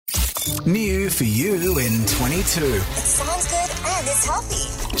New for you in 22. It sounds good and it's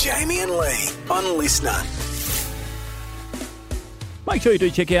healthy. Jamie and Lee on Listener. Make sure you do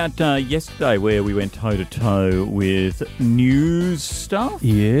check out yesterday where we went toe-to-toe with news stuff.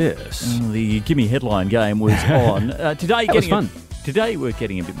 Yes. The Gimme Headline game was on. Today, that was fun. Today we're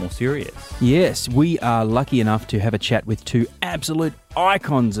getting a bit more serious. Yes, we are lucky enough to have a chat with two absolute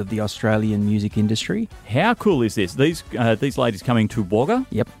icons of the Australian music industry. How cool is this? These ladies coming to Wagga.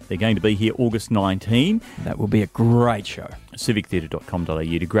 Yep. They're going to be here August 19. That will be a great show. civictheatre.com.au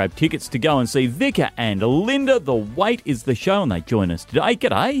to grab tickets to go and see Vika and Linda. The Wait is the show, and they join us today.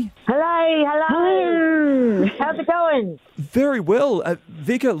 G'day. Hello. How's it going? Very well.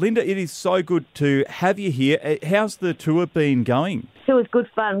 Vika, Linda, it is so good to have you here. How's the tour been going? It was good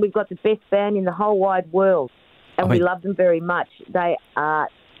fun. We've got the best band in the whole wide world, and we love them very much. They are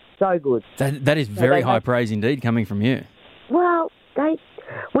so good. That is very high praise indeed coming from you. Well,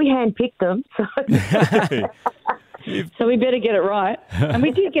 we handpicked them, so... So we better get it right. And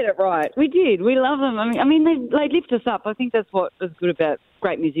we did get it right. We did. We love them. I mean, they lift us up. I think that's what is good about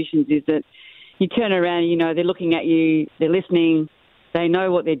great musicians is that you turn around, they're looking at you, they're listening, they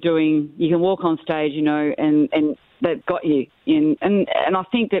know what they're doing. You can walk on stage, and they've got you. And I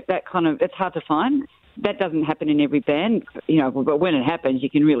think that kind of, it's hard to find. That doesn't happen in every band, but when it happens,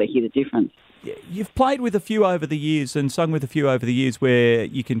 you can really hear the difference. You've played with a few over the years and sung with a few over the years where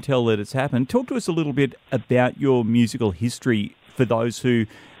you can tell that it's happened. Talk to us a little bit about your musical history for those who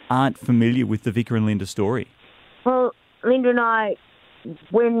aren't familiar with the Vika and Linda story. Well, Linda and I,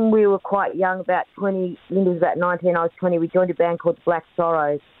 when we were quite young, about 20, Linda was about 19, I was 20, we joined a band called the Black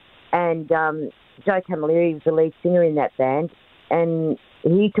Sorrows, and Joe Camilleri was the lead singer in that band, and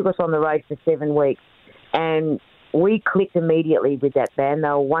he took us on the road for 7 weeks, and we clicked immediately with that band. They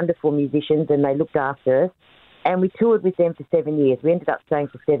were wonderful musicians and they looked after us. And we toured with them for 7 years. We ended up staying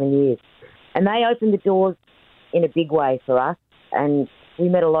for 7 years. And they opened the doors in a big way for us. And we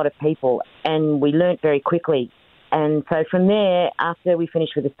met a lot of people and we learnt very quickly. And so from there, after we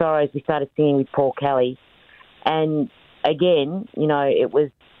finished with the Sorrows, we started singing with Paul Kelly. And again, it was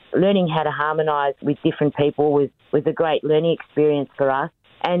learning how to harmonise with different people was a great learning experience for us.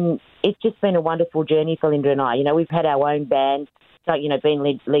 And it's just been a wonderful journey for Linda and I. We've had our own band, so, been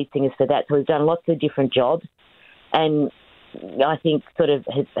lead singers for that. So we've done lots of different jobs and I think sort of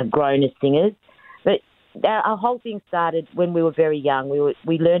have grown as singers. But our whole thing started when we were very young.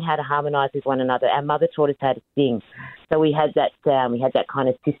 We learned how to harmonise with one another. Our mother taught us how to sing. So we had that kind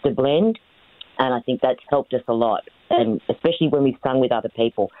of sister blend, and I think that's helped us a lot, and especially when we've sung with other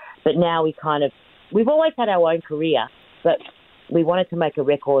people. But now we've always had our own career, but we wanted to make a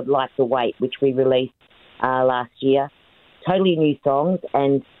record like The Wait, which we released last year. Totally new songs,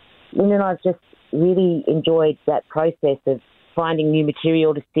 and Linda and I have just really enjoyed that process of finding new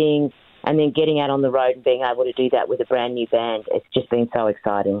material to sing and then getting out on the road and being able to do that with a brand new band. It's just been so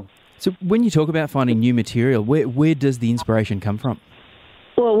exciting. So when you talk about finding new material, where does the inspiration come from?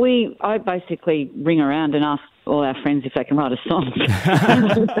 Well, I basically ring around and ask all our friends if they can write a song.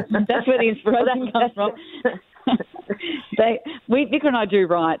 That's where the inspiration comes from. Vika and I do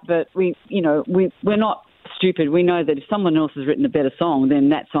write, but we're not stupid. We know that if someone else has written a better song, then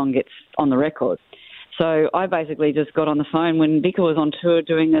that song gets on the record. So I basically just got on the phone when Vika was on tour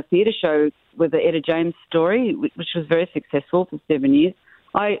doing a theatre show with the Etta James story, which was very successful for 7 years.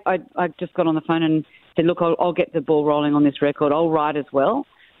 I just got on the phone and said, look, I'll get the ball rolling on this record. I'll write as well,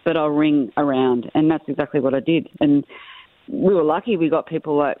 but I'll ring around. And that's exactly what I did. And we were lucky. We got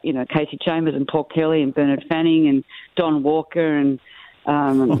people like, Casey Chambers and Paul Kelly and Bernard Fanning and Don Walker and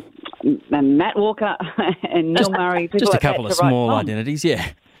Matt Walker and Neil Murray. Just a couple of small identities,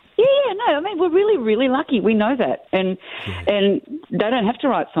 yeah. Yeah, no, I mean, we're really, really lucky. We know that. And they don't have to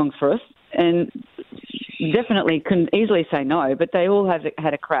write songs for us. And definitely couldn't easily say no, but they all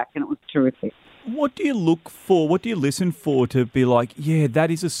had a crack and it was terrific. What do you look for? What do you listen for to be like, yeah, that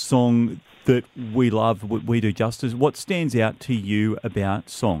is a song that we love, we do justice? What stands out to you about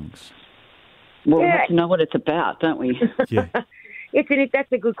songs? Well, we have to know what it's about, don't we? Yeah.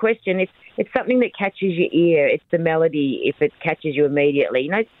 That's a good question. It's something that catches your ear. It's the melody, if it catches you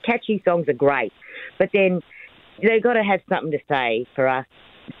immediately. Catchy songs are great, but then they've got to have something to say for us,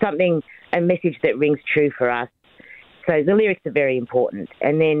 a message that rings true for us. So the lyrics are very important.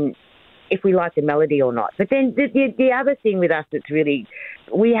 And then if we like the melody or not. But then the other thing with us that's really,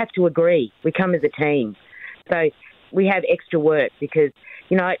 we have to agree. We come as a team. So we have extra work because,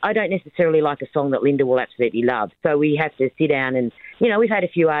 I don't necessarily like a song that Linda will absolutely love. So we have to sit down and, we've had a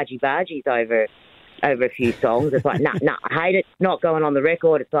few argy-bargies over a few songs. It's like, nah, I hate it. It's not going on the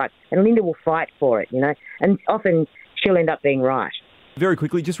record. It's like, and Linda will fight for it, and often she'll end up being right. Very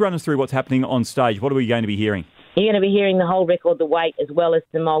quickly, just run us through what's happening on stage. What are we going to be hearing? You're going to be hearing the whole record, The Wait, as well as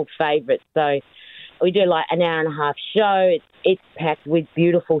some old favourites. So we do like an hour and a half show. It's packed with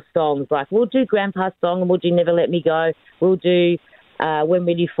beautiful songs. Like we'll do Grandpa's song and we'll do Never Let Me Go. We'll do When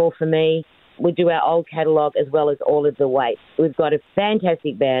Will You Fall For Me. We'll do our old catalogue as well as all of The Wait. We've got a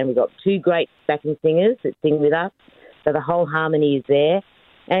fantastic band. We've got 2 great backing singers that sing with us. So the whole harmony is there.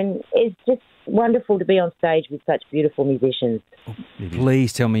 And it's just wonderful to be on stage with such beautiful musicians.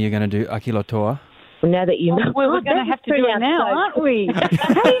 Please tell me you're going to do Akilotoa. Well, now that you know, Well, we're going to have to do it now, aren't we? How do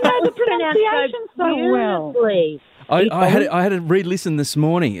you know the pronunciation so well? Beautifully. I had to re-listen this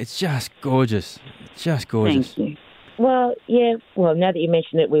morning. It's just gorgeous. Just gorgeous. Thank you. Well, yeah. Well, now that you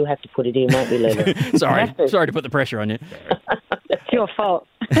mention it, we'll have to put it in, won't we, Lulu? Sorry to put the pressure on you. It's your fault.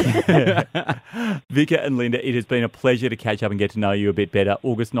 Vika and Linda, it has been a pleasure to catch up and get to know you a bit better.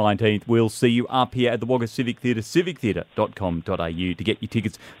 August 19th, we'll see you up here at the Wagga Civic Theatre, civictheatre.com.au to get your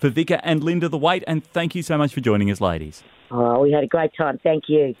tickets for Vika and Linda The Wait. And thank you so much for joining us, ladies. Oh, we had a great time. Thank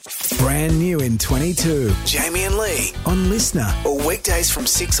you. Brand new in 22. Jamie and Lee on Listener. Or weekdays from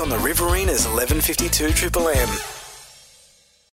 6 on the Riverina's 1152 Triple M.